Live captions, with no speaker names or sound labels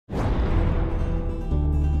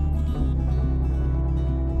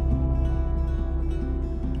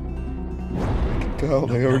tell.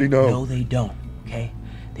 They already know. No, they don't, okay?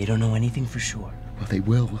 They don't know anything for sure. Well, they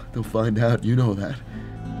will. They'll find out. You know that.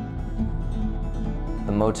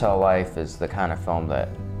 The Motel Life is the kind of film that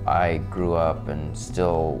I grew up and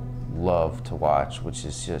still love to watch, which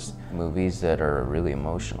is just movies that are really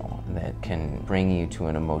emotional, that can bring you to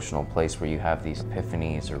an emotional place where you have these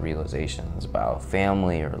epiphanies or realizations about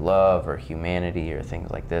family or love or humanity or things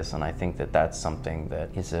like this. And I think that that's something that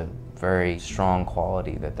is a very strong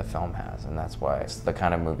quality that the film has, and that's why it's the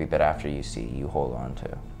kind of movie that after you see, you hold on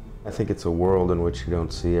to. I think it's a world in which you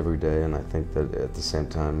don't see every day, and I think that at the same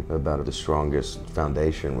time about the strongest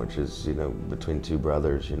foundation, which is, you know, between two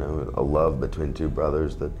brothers, you know, a love between two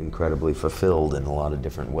brothers that's incredibly fulfilled in a lot of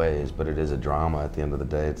different ways, but it is a drama at the end of the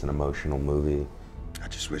day. It's an emotional movie. I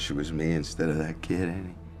just wish it was me instead of that kid,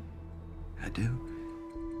 Annie. I do.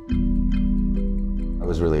 I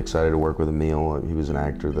was really excited to work with Emile. He was an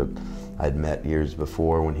actor that I'd met years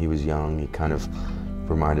before when he was young. He kind of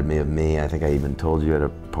reminded me of me. I think I even told you at a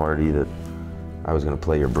party that I was going to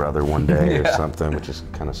play your brother one day or something, which is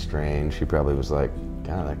kind of strange. He probably was like,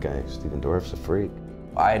 God, that guy, Stephen Dorff's a freak.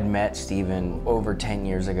 I had met Stephen over 10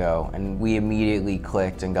 years ago, and we immediately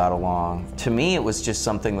clicked and got along. To me, it was just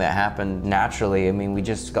something that happened naturally. I mean, we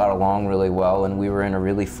just got along really well, and we were in a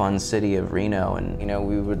really fun city of Reno, and, you know,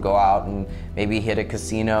 we would go out and maybe hit a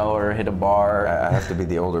casino or hit a bar. I have to be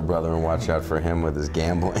the older brother and watch out for him with his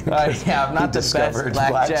gambling. Yeah, I'm not the best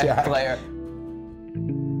blackjack player.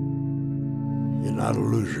 You're not a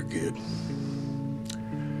loser, kid.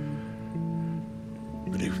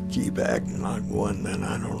 But if you keep acting like one, then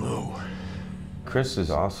I don't know. Kris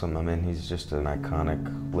is awesome. I mean, he's just an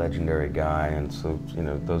iconic, legendary guy, and so, you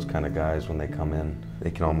know, those kind of guys, when they come in,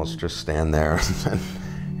 they can almost just stand there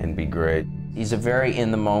and be great. He's a very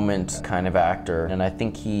in-the-moment kind of actor, and I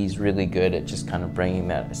think he's really good at just kind of bringing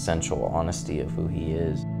that essential honesty of who he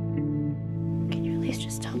is. Can you at least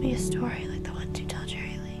just tell me a story like the ones you tell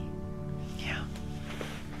Jerry Lee? Yeah.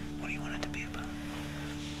 What do you want it to be about?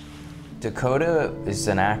 Dakota is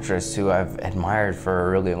an actress who I've admired for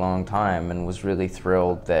a really long time and was really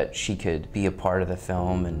thrilled that she could be a part of the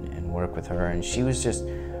film and work with her. And she was just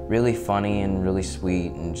really funny and really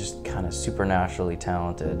sweet and just kind of supernaturally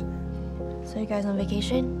talented. So you guys on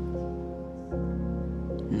vacation?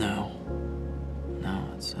 No. No,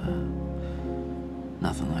 it's,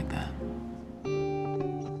 nothing like that.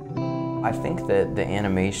 I think that the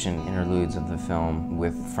animation interludes of the film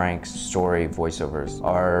with Frank's story voiceovers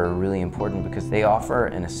are really important because they offer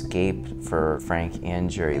an escape for Frank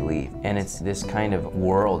and Jerry Lee. And it's this kind of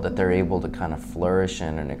world that they're able to kind of flourish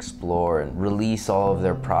in and explore and release all of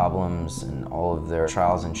their problems and all of their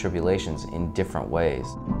trials and tribulations in different ways.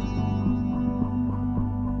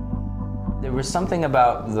 There was something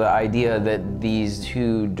about the idea that these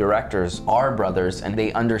two directors are brothers and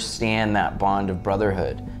they understand that bond of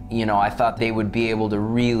brotherhood. You know, I thought they would be able to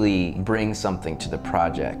really bring something to the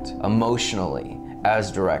project emotionally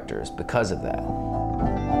as directors because of that.